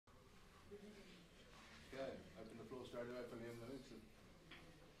straight away for Livingstone.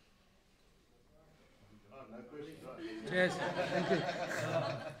 Oh, no questions. Right. Cheers. Thank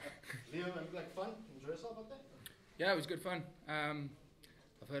you. Liam, like fun? Enjoy yourself up there? Yeah, it was good fun.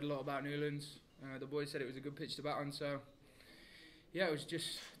 I've heard a lot about Newlands. The boys said it was a good pitch to bat on, so yeah, it was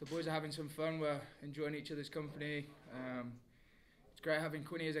just the boys are having some fun. We're enjoying each other's company. It's great having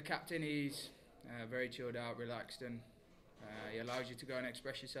Quinny as a captain. He's very chilled out, relaxed, and he allows you to go and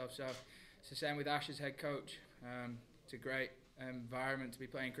express yourself. So it's the same with Ash as head coach. It's a great environment to be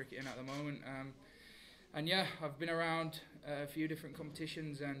playing cricket in at the moment. And yeah, I've been around a few different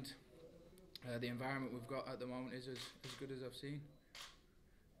competitions, and the environment we've got at the moment is as good as I've seen.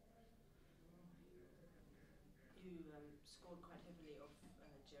 You scored quite heavily off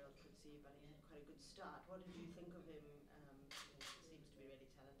Gerald Quincy, but he had quite a good start. What did you think of him? He seems to be really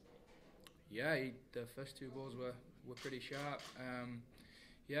talented. Yeah, the first two balls were pretty sharp.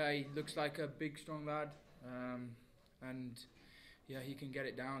 Yeah, he looks like a big, strong lad, and yeah, he can get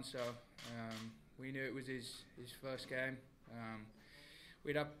it down. So we knew it was his first game.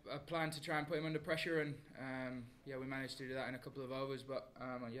 We'd have a plan to try and put him under pressure, and yeah, we managed to do that in a couple of overs. But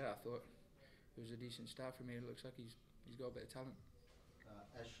yeah, I thought it was a decent start for me. It looks like he's got a bit of talent.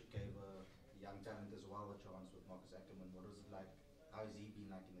 Ash gave a young talent as well a chance with Marcus Ackerman. What was it like? How has he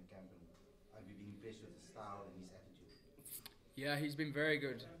been like in the camp? And have you been impressed with his style and his attitude? Yeah, he's been very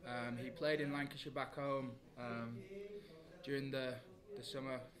good. He played in Lancashire back home during the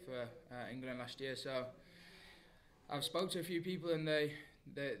summer for England last year. So I've spoke to a few people, and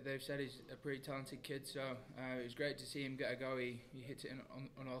they've said he's a pretty talented kid. So it was great to see him get a go. He hits it in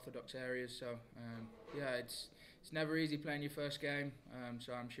unorthodox areas. So yeah, it's never easy playing your first game.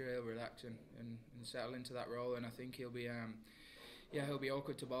 So I'm sure he'll relax and settle into that role. And I think he'll be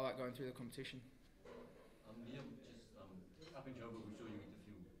awkward to bowl at going through the competition. Liam, just up in Joburg, we saw you hit a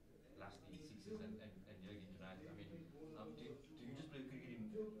few lasty sixes and here again tonight. I mean, do you just play cricket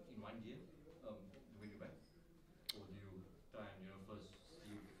in one gear when you're back, or do you try and first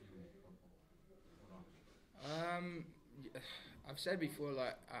see a few or not? I've said before,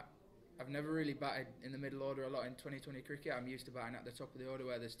 like I've never really batted in the middle order a lot in 2020 cricket. I'm used to batting at the top of the order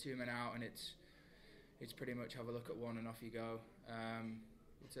where there's two men out, and it's pretty much have a look at one and off you go.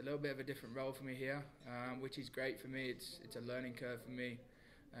 It's a little bit of a different role for me here, which is great for me. It's a learning curve for me.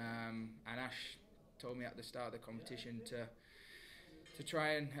 And Ash told me at the start of the competition to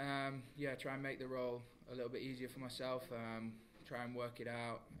try and make the role a little bit easier for myself. Try and work it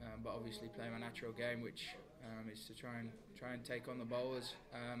out, but obviously play my natural game, which is to try and take on the bowlers.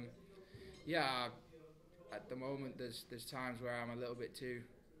 Yeah, at the moment there's times where I'm a little bit too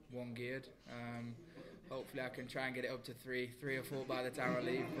one-geared. Hopefully I can try and get it up to three or four by the time I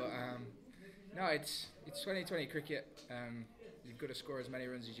leave. But no, it's 2020 cricket. You've got to score as many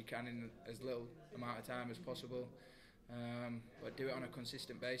runs as you can in as little amount of time as possible. But do it on a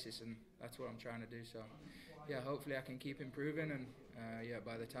consistent basis, and that's what I'm trying to do. So yeah, hopefully I can keep improving, and yeah,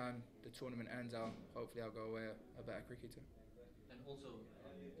 by the time the tournament ends, hopefully I'll go away a better cricketer. And also,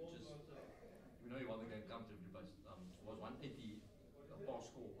 we know you won the game comfortably, but was 180 a poor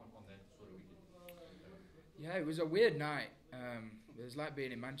score on that sort of wicket? Yeah, it was a weird night. It was like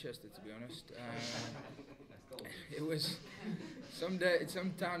being in Manchester, to be honest. It was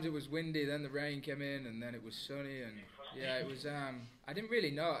sometimes it was windy, then the rain came in, and then it was sunny, and yeah, it was. I didn't really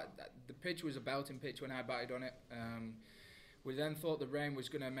know. The pitch was a belting pitch when I batted on it. We then thought the rain was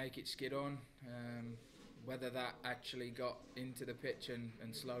going to make it skid on. Whether that actually got into the pitch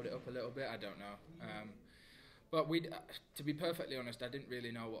and slowed it up a little bit, I don't know. But to be perfectly honest, I didn't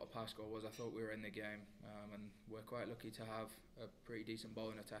really know what a pass score was. I thought we were in the game, and we're quite lucky to have a pretty decent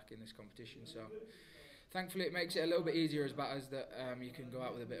bowling attack in this competition. So thankfully it makes it a little bit easier as batters that you can go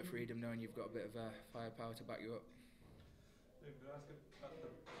out with a bit of freedom knowing you've got a bit of firepower to back you up. Can I ask about the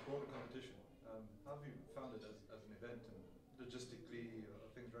broader competition? How have you found it as an event, and logistically,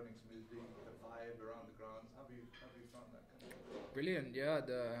 are things running smoothly, the vibe around the grounds? How have you found that kind of thing? Brilliant, yeah.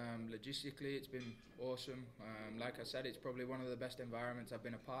 Logistically, it's been awesome. Like I said, it's probably one of the best environments I've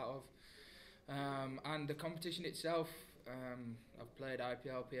been a part of. And the competition itself, I've played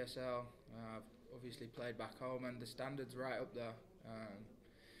IPL, PSL, I've obviously played back home, and the standard's right up there.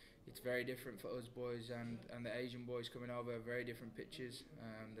 It's very different for us boys and the Asian boys coming over, very different pitches.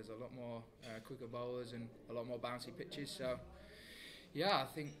 There's a lot more quicker bowlers and a lot more bouncy pitches. So, yeah, I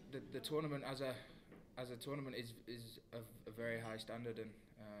think the tournament as a tournament is of a very high standard, and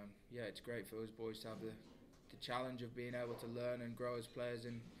yeah, it's great for us boys to have the challenge of being able to learn and grow as players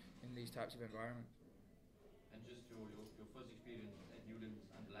in these types of environments. And just your first experience at Newlands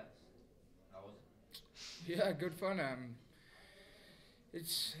and the lads, how was it? Yeah, good fun.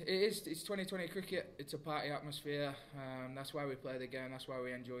 It's 2020 cricket. It's a party atmosphere. That's why we play the game. That's why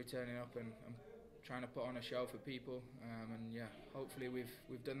we enjoy turning up and trying to put on a show for people. And yeah, hopefully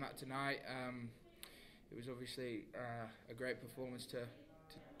we've done that tonight. It was obviously a great performance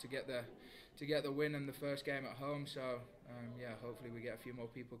to get the win and the first game at home. So yeah, hopefully we get a few more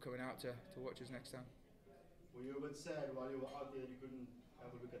people coming out to watch us next time. Were you a bit sad while you were out there you couldn't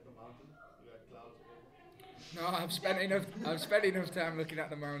have a look at the mountain? You had clouds over? No, I've spent enough time looking at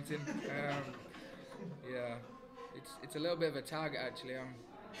the mountain. Yeah, it's a little bit of a target actually.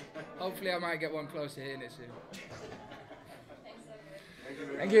 Hopefully I might get one close to hitting it soon. Thank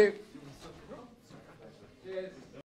you. Thank you. Cheers.